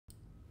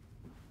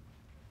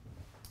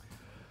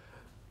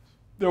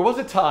There was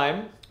a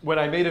time when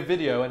I made a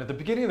video, and at the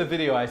beginning of the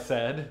video I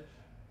said,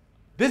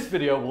 this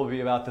video will be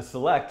about the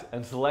select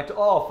and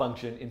selectAll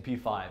function in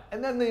P5.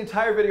 And then the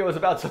entire video was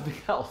about something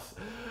else.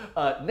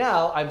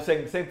 Now I'm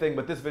saying the same thing,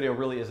 but this video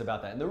really is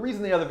about that. And the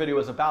reason the other video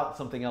was about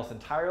something else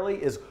entirely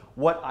is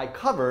what I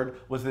covered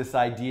was this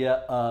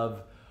idea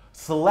of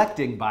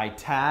selecting by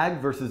tag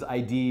versus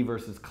ID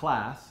versus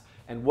class,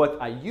 and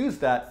what I use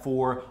that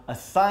for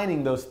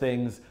assigning those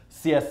things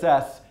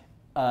CSS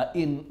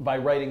by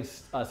writing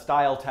a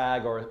style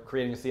tag or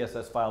creating a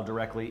CSS file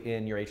directly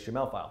in your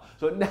HTML file.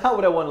 So now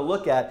what I want to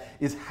look at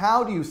is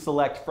how do you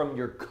select from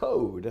your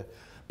code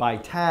by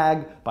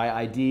tag, by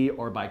ID,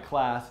 or by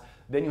class.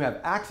 Then you have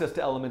access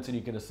to elements and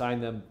you can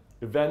assign them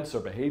events or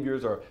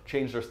behaviors or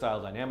change their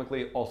style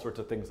dynamically, all sorts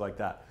of things like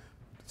that.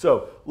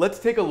 So let's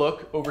take a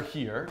look over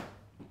here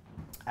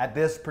at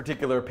this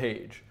particular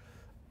page.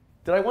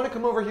 Did I want to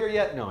come over here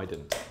yet? No, I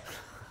didn't.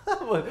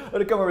 I'm going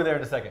to come over there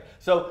in a second.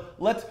 So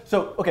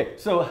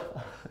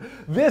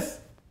this,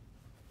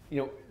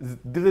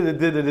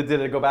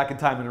 did I go back in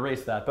time and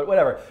erase that? But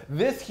whatever.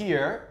 This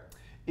here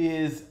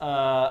is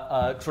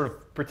sort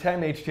of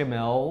pretend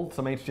HTML,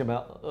 some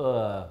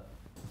HTML.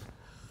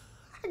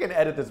 I can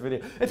edit this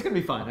video. It's going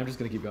to be fine. I'm just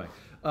going to keep going.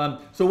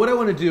 So what I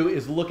want to do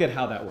is look at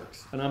how that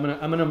works. And I'm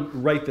going to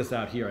write this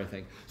out here, I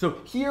think. So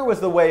here was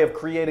the way of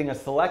creating a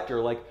selector,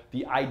 like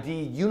the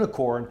ID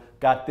unicorn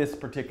got this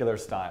particular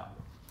style.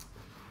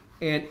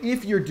 And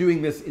if you're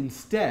doing this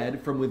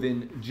instead from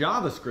within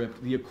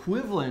JavaScript, the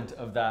equivalent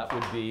of that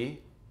would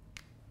be,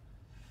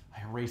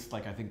 I erased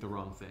I think the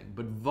wrong thing,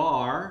 but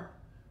var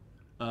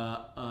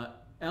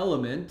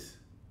element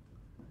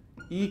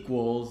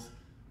equals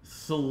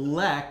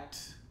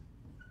select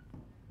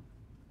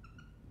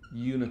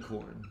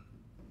unicorn.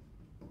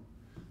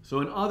 So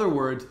in other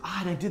words,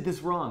 and I did this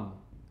wrong.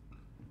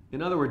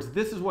 In other words,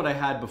 this is what I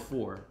had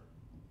before.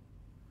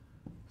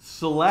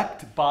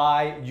 Select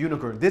by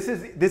unicorn. This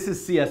is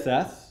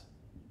CSS.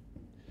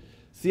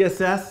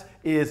 CSS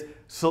is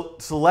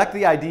select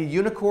the ID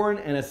unicorn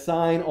and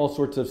assign all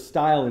sorts of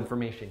style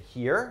information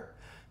here.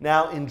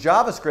 Now in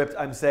JavaScript,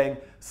 I'm saying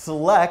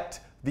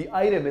select the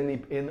item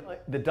in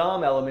the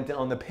DOM element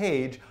on the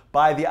page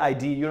by the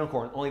ID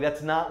unicorn. Only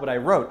that's not what I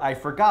wrote. I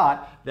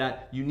forgot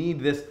that you need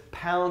this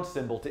pound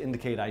symbol to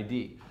indicate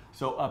ID.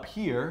 So up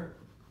here,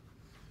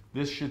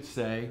 this should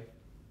say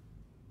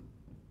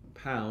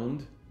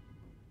pound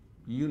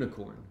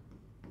unicorn.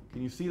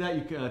 Can you see that?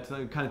 It's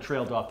kind of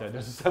trailed off there.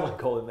 There's a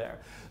semicolon there.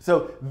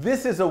 So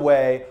this is a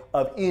way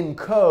of in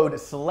code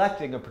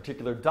selecting a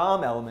particular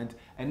DOM element,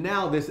 and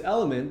now this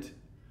element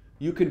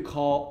you could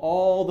call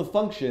all the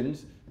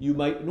functions you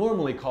might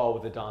normally call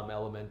with a DOM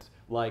element,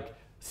 like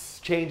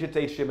change its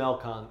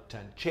HTML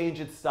content, change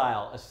its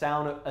style,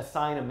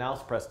 assign a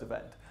mouse pressed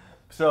event.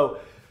 So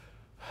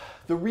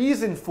the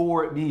reason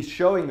for me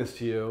showing this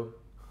to you,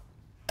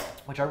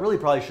 which I really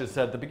probably should have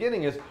said at the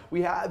beginning, is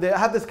they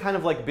have this kind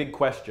of big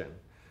question,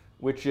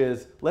 which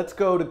is, let's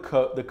go to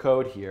the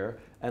code here,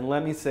 and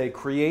let me say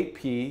create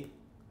P.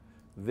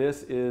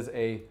 This is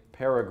a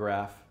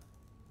paragraph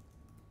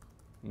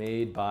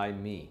made by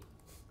me.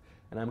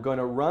 And I'm going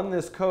to run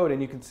this code,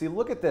 and you can see,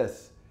 look at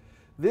this.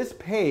 This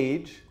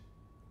page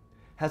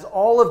has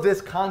all of this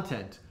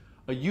content.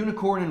 A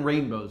unicorn and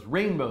rainbows,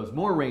 rainbows,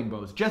 more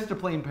rainbows, just a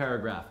plain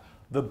paragraph,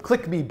 the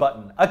click me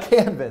button, a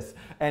canvas,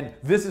 and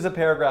this is a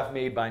paragraph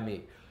made by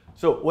me.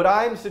 So what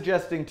I'm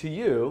suggesting to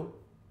you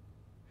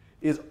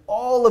is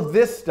all of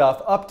this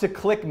stuff up to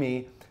click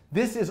me,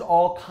 this is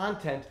all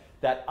content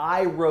that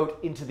I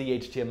wrote into the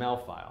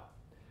HTML file.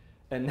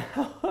 And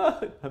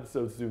now, I'm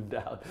so zoomed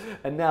out.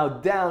 And now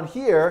down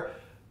here,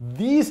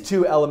 these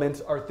two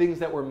elements are things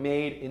that were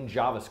made in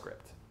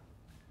JavaScript.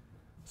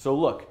 So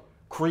look,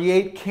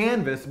 create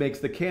canvas makes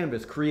the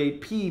canvas, create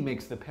P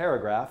makes the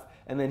paragraph,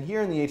 and then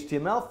here in the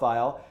HTML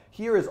file,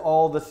 here is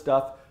all the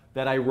stuff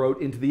that I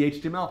wrote into the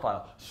HTML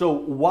file. So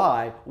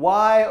why?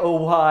 Why, oh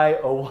why,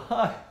 oh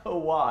why, oh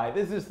why?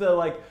 This is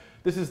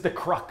the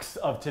crux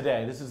of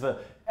today. This is the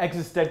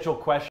existential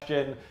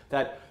question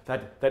that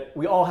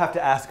we all have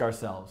to ask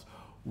ourselves.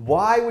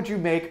 Why would you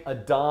make a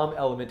DOM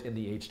element in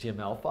the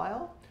HTML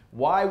file?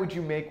 Why would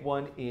you make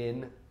one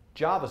in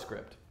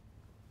JavaScript?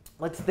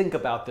 Let's think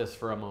about this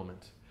for a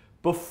moment.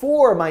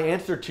 Before my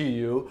answer to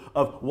you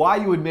of why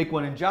you would make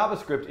one in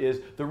JavaScript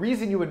is, the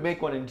reason you would make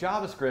one in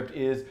JavaScript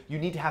is you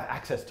need to have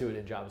access to it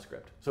in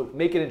JavaScript. So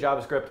make it in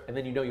JavaScript, and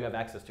then you know you have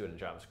access to it in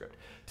JavaScript.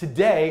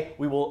 Today,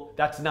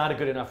 that's not a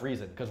good enough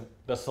reason, because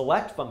the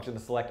select function, the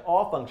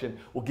selectAll function,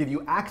 will give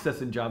you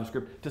access in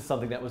JavaScript to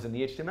something that was in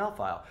the HTML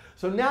file.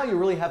 So now you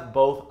really have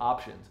both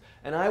options.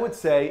 And I would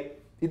say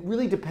it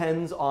really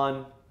depends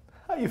on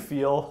how you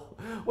feel,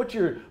 what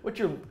your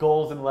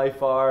goals in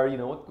life are,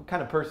 what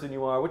kind of person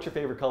you are, what your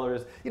favorite color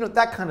is,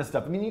 that kind of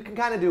stuff. I mean, you can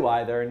kind of do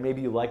either, and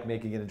maybe you like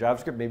making it in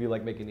JavaScript, maybe you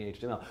like making it in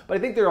HTML. But I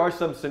think there are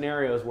some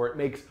scenarios where it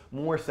makes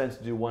more sense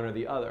to do one or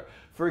the other.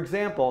 For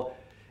example,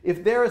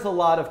 if there is a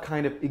lot of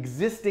kind of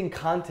existing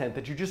content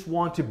that you just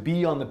want to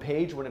be on the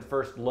page when it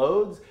first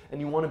loads, and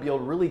you want to be able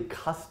to really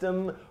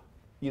custom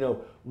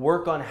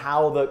work on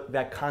how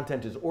that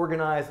content is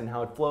organized and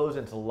how it flows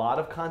into a lot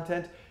of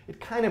content, it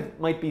kind of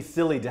might be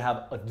silly to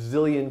have a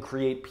zillion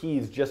create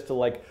P's just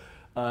to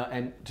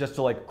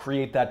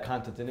create that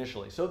content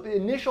initially. So the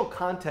initial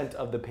content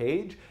of the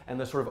page and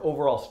the sort of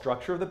overall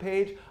structure of the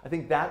page, I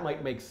think that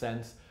might make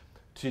sense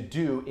to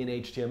do in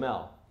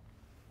HTML.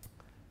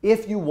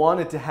 If you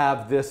wanted to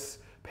have this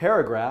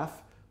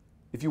paragraph,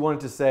 if you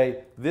wanted to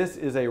say this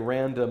is a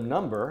random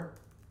number,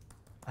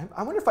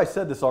 I wonder if I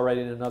said this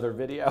already in another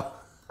video,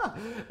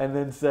 and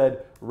then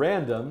said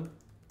random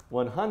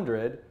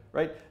 100,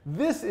 right?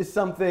 This is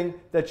something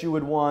that you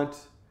would want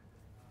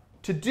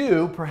to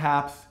do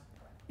perhaps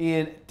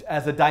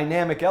as a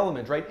dynamic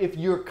element, right? If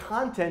your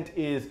content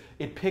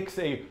it picks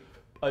a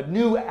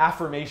new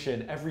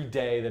affirmation every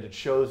day that it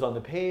shows on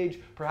the page,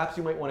 perhaps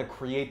you might want to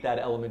create that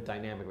element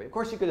dynamically. Of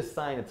course, you could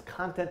assign its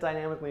content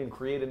dynamically and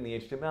create it in the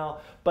HTML,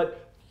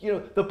 but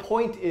the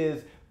point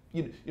is,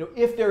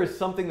 if there is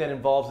something that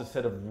involves a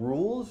set of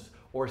rules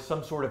or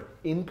some sort of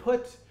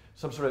input,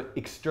 some sort of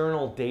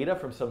external data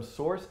from some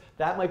source,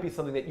 that might be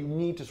something that you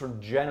need to sort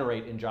of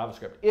generate in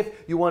JavaScript. If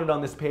you wanted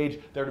on this page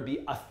there to be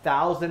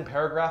 1,000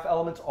 paragraph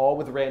elements all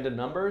with random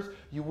numbers,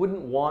 you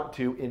wouldn't want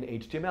to, in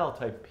HTML,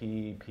 type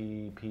p,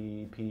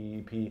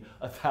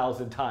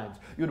 1,000 times.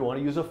 You'd want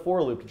to use a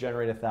for loop to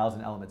generate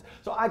 1,000 elements.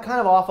 So I'm kind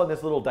of off on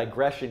this little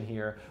digression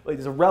here.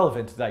 It's a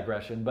relevant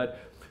digression, but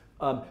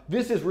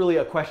this is really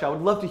a question. I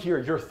would love to hear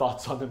your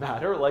thoughts on the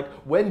matter. Like,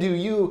 when do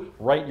you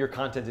write your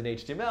content in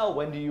HTML?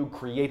 When do you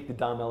create the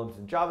DOM elements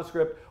in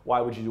JavaScript? Why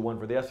would you do one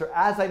for the other?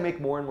 As I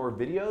make more and more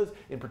videos,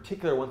 in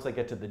particular, once I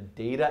get to the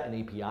data and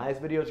APIs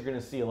videos, you're going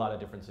to see a lot of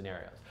different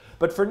scenarios.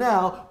 But for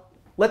now,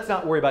 let's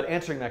not worry about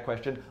answering that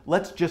question.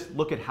 Let's just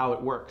look at how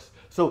it works.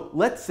 So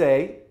let's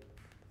say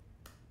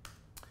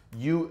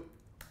you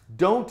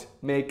don't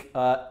make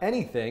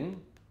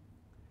anything.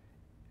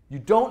 You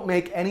don't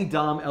make any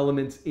DOM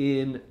elements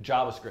in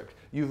JavaScript.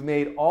 You've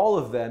made all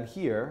of them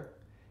here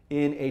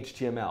in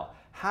HTML.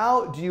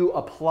 How do you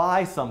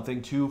apply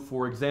something to,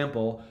 for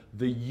example,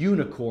 the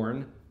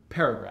unicorn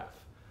paragraph?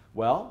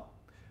 Well,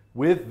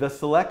 with the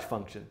select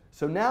function.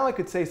 So now I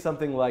could say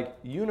something like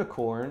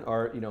unicorn,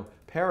 or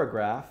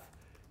paragraph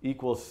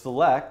equals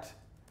select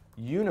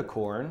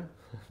unicorn.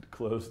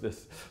 Close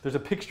this. There's a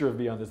picture of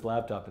me on this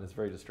laptop, and it's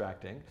very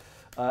distracting.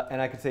 And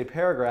I could say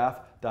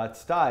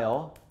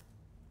paragraph.style.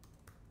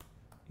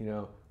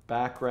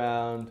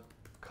 Background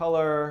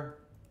color,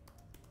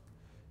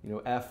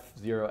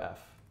 F0F.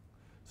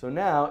 So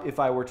now if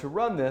I were to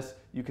run this,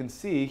 you can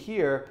see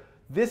here,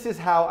 this is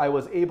how I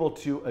was able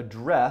to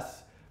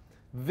address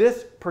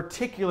this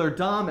particular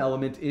DOM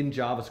element in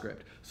JavaScript.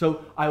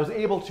 So I was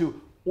able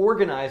to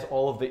organize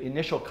all of the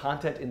initial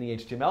content in the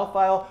HTML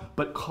file,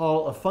 but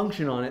call a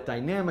function on it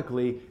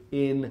dynamically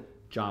in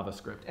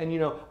JavaScript. And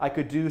I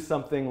could do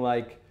something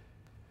like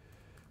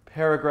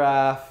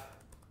paragraph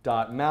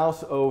dot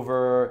mouse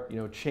over,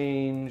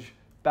 change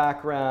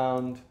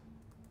background,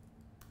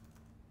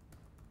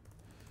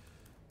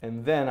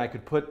 and then I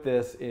could put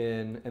this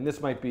in, and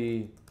this might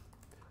be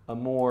a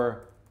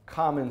more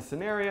common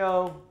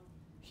scenario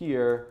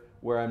here,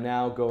 where I'm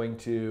now going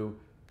to,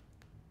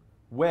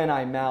 when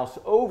I mouse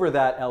over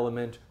that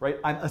element, right,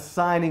 I'm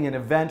assigning an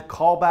event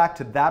callback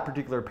to that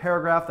particular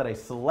paragraph that I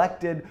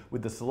selected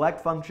with the select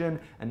function,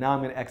 and now I'm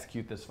going to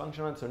execute this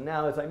function on. So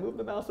now as I move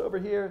the mouse over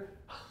here,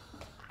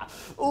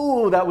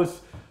 ooh, that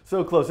was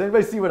so close.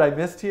 Anybody see what I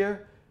missed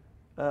here?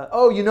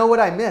 Oh, you know what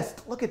I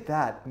missed? Look at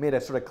that. I made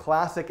a sort of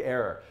classic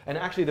error. And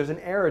actually, there's an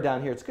error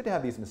down here. It's good to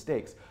have these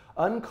mistakes.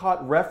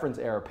 Uncaught reference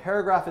error.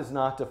 Paragraph is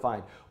not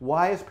defined.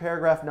 Why is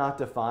paragraph not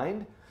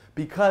defined?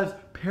 Because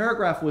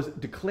paragraph was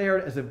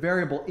declared as a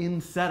variable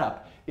in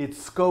setup.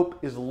 Its scope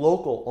is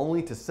local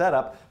only to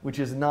setup, which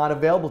is not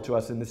available to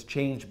us in this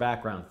change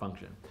background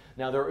function.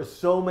 Now, there are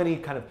so many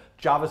kind of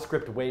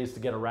JavaScript ways to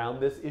get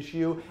around this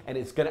issue, and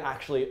it's going to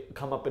actually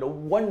come up in a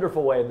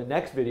wonderful way in the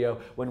next video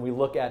when we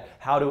look at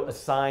how to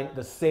assign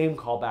the same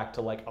callback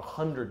to like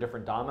 100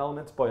 different DOM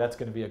elements. Boy, that's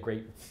going to be a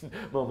great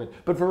moment.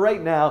 But for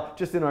right now,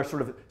 just in our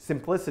sort of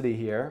simplicity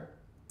here,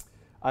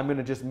 I'm going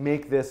to just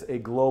make this a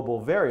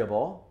global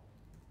variable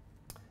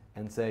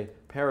and say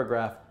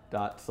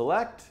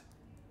paragraph.select.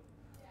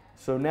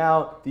 So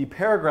now the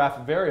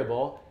paragraph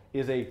variable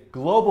is a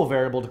global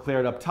variable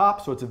declared up top,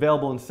 so it's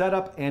available in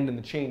setup and in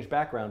the change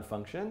background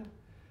function.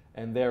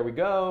 And there we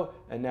go.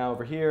 And now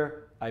over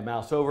here, I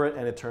mouse over it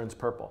and it turns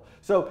purple.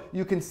 So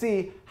you can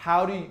see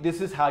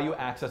this is how you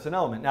access an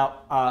element.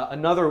 Now,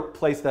 another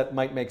place that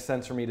might make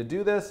sense for me to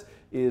do this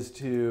is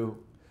to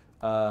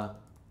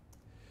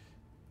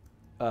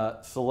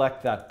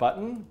select that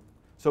button.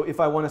 So if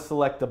I want to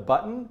select the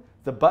button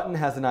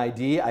has an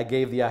ID. I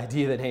gave the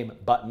ID the name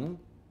button.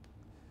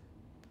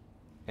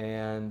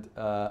 And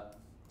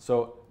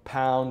so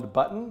pound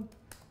button,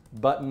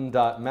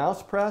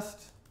 button.mouse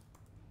pressed,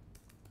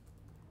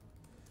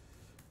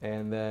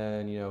 and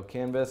then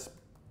canvas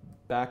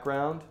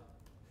background.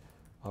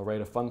 I'll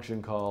write a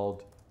function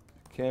called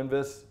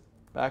canvas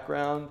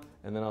background,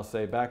 and then I'll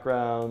say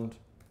background,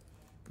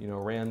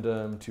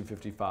 random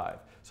 255.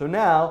 So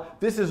now,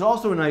 this is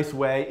also a nice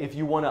way if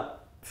you want to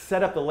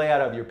set up the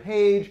layout of your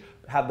page,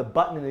 have the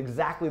button in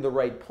exactly the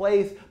right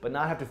place, but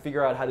not have to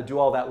figure out how to do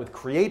all that with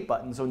create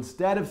button. So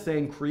instead of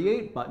saying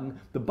create button,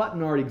 the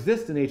button already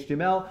exists in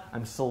HTML.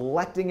 I'm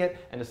selecting it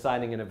and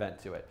assigning an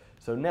event to it.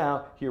 So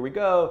now, here we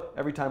go.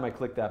 Every time I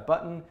click that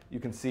button, you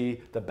can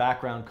see the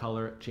background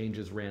color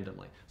changes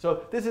randomly.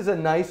 So this is a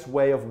nice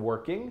way of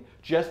working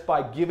just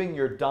by giving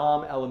your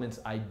DOM elements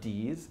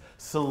IDs,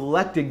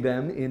 selecting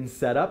them in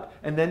setup,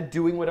 and then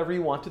doing whatever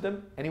you want to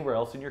them anywhere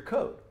else in your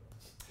code.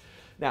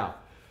 Now,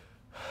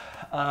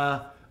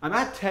 I'm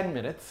at 10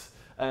 minutes,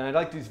 and I'd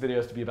like these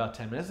videos to be about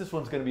 10 minutes. This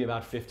one's going to be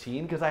about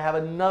 15 because I have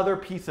another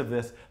piece of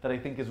this that I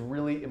think is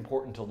really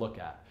important to look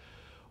at.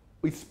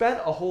 We spent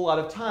a whole lot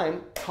of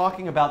time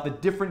talking about the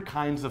different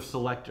kinds of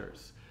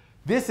selectors.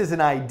 This is an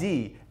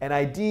ID. An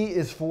ID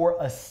is for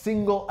a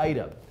single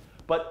item.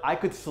 But I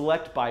could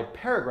select by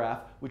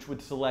paragraph, which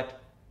would select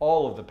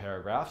all of the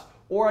paragraphs,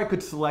 or I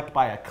could select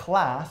by a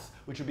class,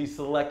 which would be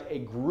select a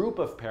group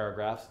of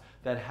paragraphs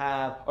that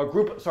have,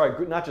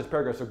 not just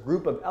paragraphs, a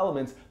group of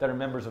elements that are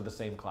members of the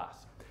same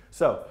class.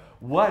 So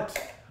what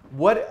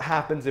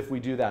happens if we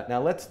do that?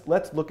 Now let's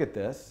look at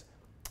this.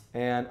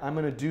 And I'm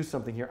going to do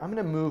something here. I'm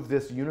going to move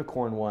this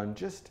unicorn one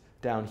just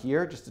down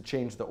here just to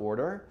change the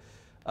order.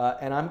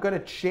 And I'm going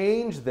to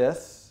change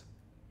this,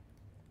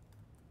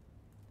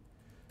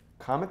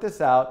 comment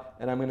this out,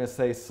 and I'm going to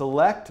say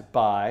select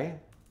by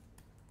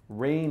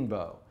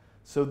rainbow.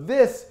 So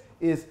this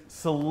is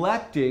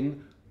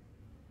selecting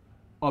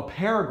a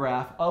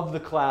paragraph of the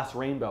class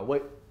rainbow.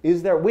 Wait,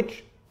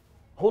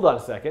 hold on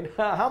a second.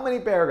 How many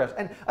paragraphs?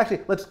 And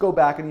actually, let's go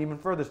back an even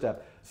further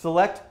step.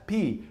 Select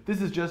P.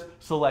 This is just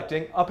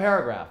selecting a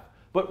paragraph.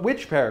 But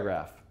which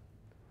paragraph?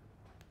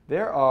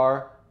 There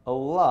are a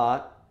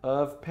lot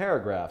of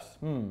paragraphs.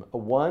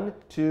 1,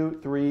 2,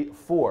 3,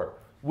 4.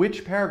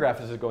 Which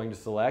paragraph is it going to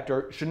select?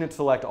 Or shouldn't it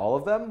select all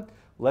of them?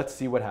 Let's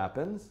see what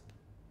happens.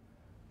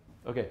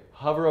 OK,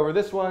 hover over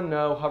this one,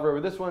 no. Hover over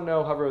this one,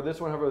 no. Hover over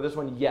this one, hover over this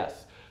one,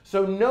 yes.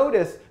 So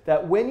notice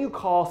that when you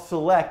call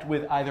select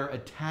with either a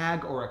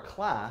tag or a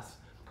class,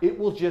 it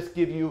will just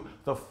give you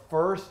the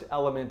first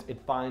element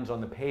it finds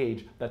on the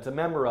page that's a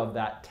member of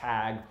that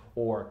tag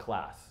or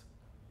class.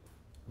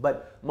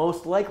 But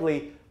most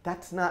likely,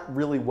 that's not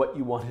really what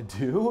you want to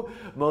do.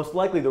 Most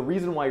likely, the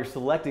reason why you're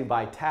selecting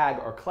by tag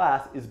or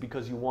class is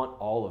because you want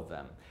all of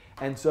them.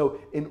 And so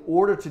in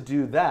order to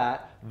do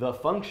that, the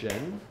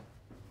function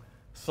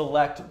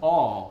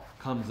selectAll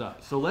comes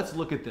up. So let's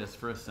look at this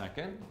for a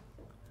second.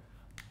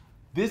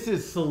 This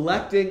is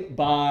selecting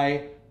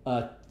by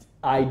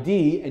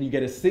ID, and you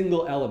get a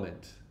single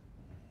element.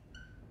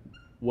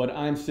 What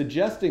I'm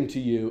suggesting to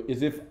you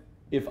is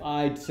if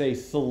I say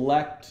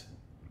select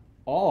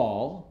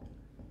all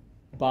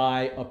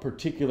by a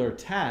particular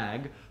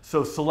tag,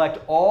 so select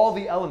all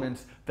the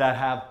elements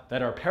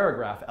that are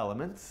paragraph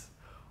elements,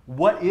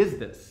 what is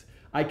this?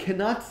 I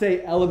cannot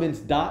say elements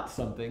dot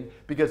something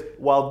because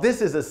while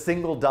this is a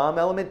single DOM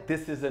element,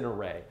 this is an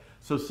array.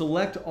 So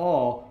select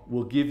all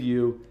will give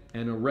you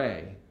an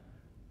array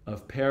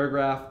of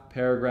paragraph,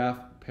 paragraph,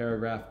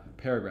 paragraph,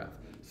 paragraph.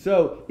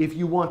 So if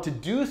you want to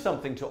do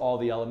something to all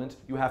the elements,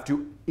 you have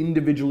to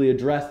individually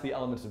address the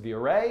elements of the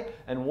array.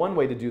 And one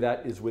way to do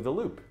that is with a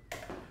loop.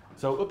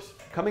 So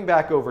coming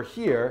back over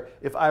here,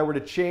 if I were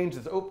to change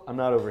this, I'm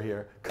not over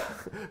here.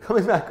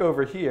 Coming back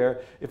over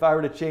here, if I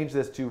were to change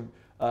this to,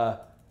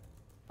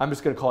 I'm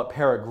just going to call it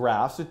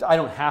paragraphs. I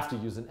don't have to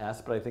use an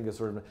S, but I think it's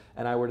sort of,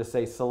 and I were to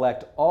say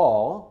select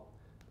all,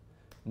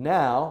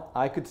 now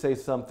I could say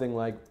something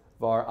like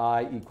var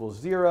I equals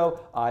 0,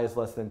 I is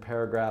less than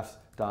paragraphs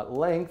dot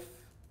length,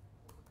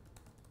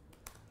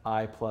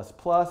 I plus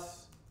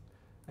plus,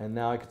 and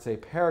now I could say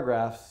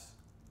paragraphs.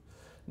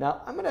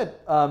 Now I'm going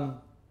to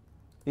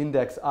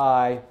index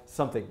I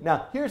something.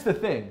 Now here's the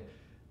thing.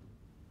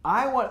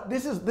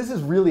 This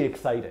is really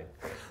exciting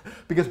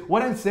because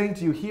what I'm saying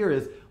to you here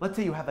is, let's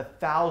say you have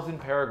 1,000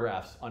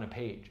 paragraphs on a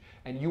page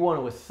and you want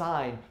to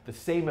assign the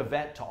same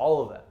event to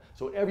all of them.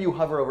 So whenever you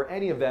hover over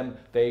any of them,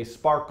 they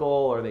sparkle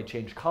or they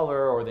change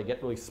color or they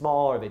get really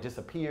small or they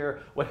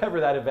disappear, whatever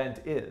that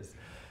event is.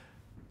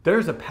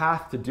 There's a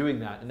path to doing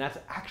that, and that's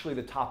actually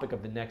the topic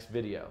of the next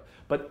video.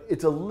 But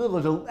there's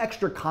an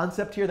extra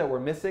concept here that we're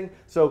missing.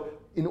 So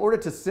in order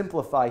to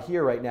simplify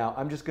here right now,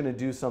 I'm just going to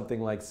do something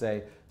like,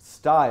 say,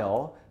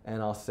 style,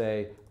 and I'll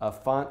say a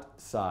font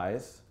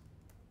size,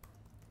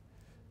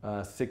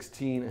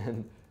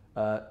 16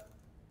 and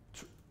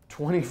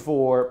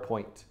 24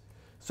 point.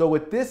 So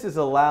what this is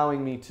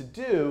allowing me to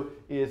do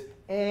is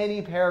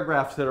any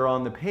paragraphs that are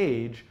on the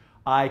page,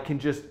 I can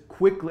just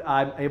quickly,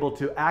 I'm able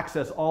to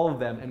access all of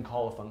them and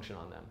call a function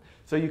on them.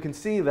 So you can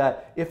see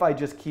that if I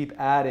just keep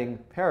adding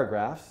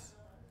paragraphs,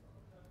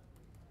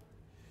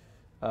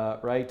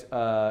 like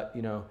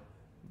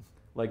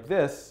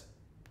this,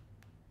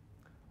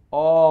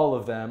 all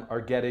of them are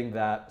getting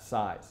that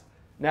size.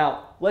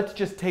 Now, let's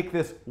just take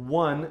this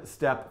one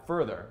step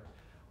further.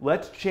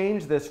 Let's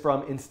change this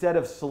from, instead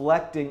of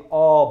selecting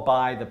all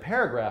by the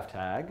paragraph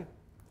tag,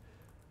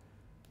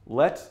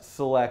 let's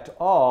select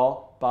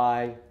all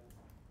by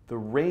the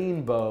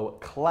rainbow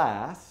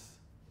class,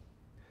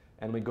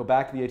 and we go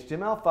back to the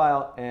HTML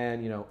file,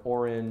 and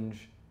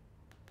orange,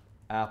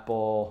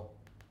 apple,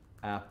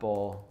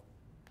 apple,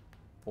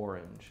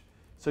 orange.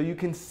 So you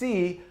can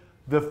see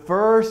the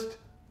first,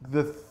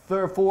 the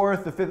third,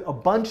 fourth, the fifth, a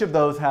bunch of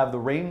those have the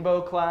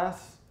rainbow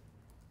class.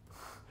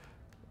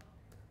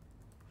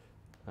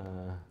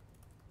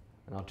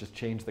 And I'll just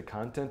change the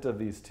content of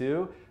these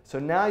two. So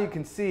now you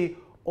can see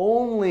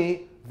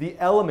only the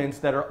elements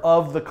that are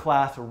of the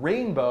class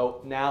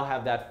rainbow now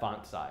have that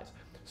font size.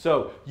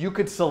 So you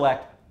could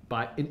select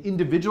by an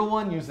individual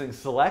one using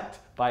select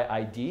by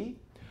ID.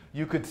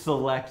 You could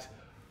select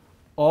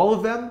all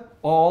of them,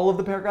 all of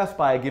the paragraphs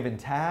by a given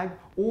tag,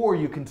 or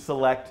you can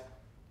select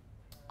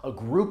a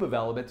group of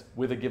elements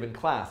with a given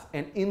class.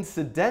 And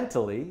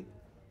incidentally,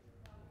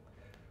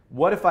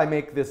 what if I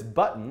make this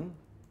button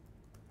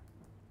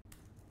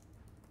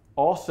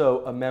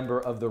also a member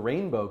of the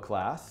rainbow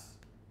class?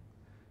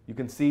 You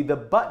can see the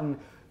button,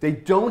 they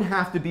don't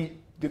have to be,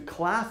 the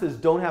classes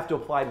don't have to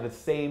apply to the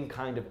same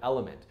kind of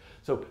element.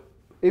 So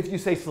if you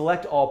say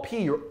select all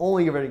P, you're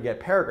only going to get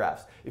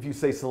paragraphs. If you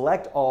say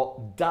select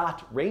all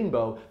dot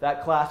rainbow,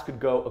 that class could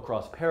go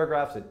across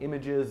paragraphs and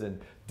images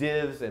and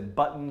divs and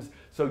buttons.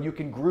 So you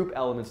can group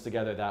elements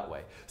together that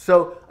way.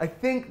 So I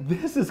think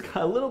this is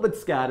a little bit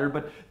scattered,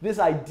 but this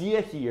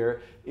idea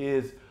here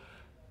is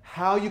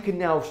how you can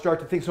now start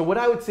to think. So what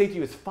I would say to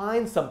you is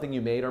find something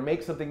you made or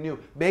make something new.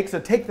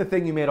 Take the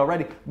thing you made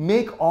already,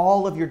 make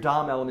all of your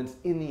DOM elements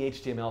in the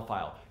HTML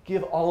file.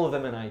 Give all of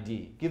them an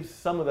ID. Give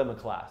some of them a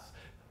class.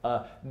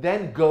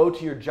 Then go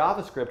to your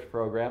JavaScript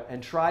program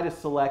and try to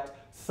select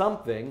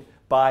something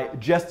by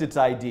just its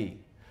ID.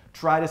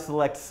 Try to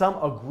select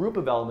a group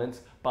of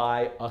elements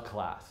by a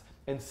class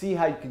and see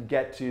how you can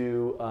get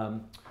to,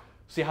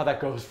 see how that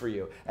goes for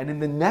you. And in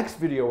the next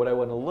video, what I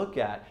want to look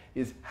at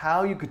is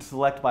how you could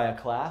select by a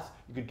class.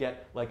 You could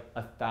get like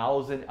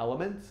 1,000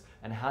 elements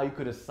and how you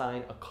could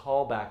assign a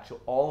callback to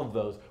all of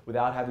those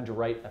without having to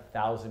write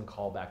 1,000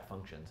 callback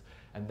functions.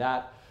 And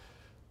that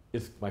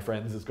is, my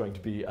friends, is going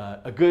to be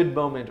a good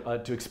moment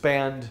to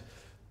expand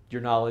your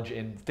knowledge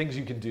in things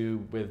you can do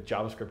with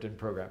JavaScript and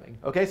programming.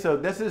 Okay, so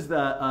this was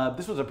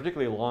a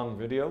particularly long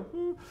video,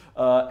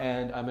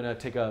 and I'm going to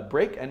take a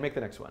break and make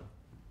the next one.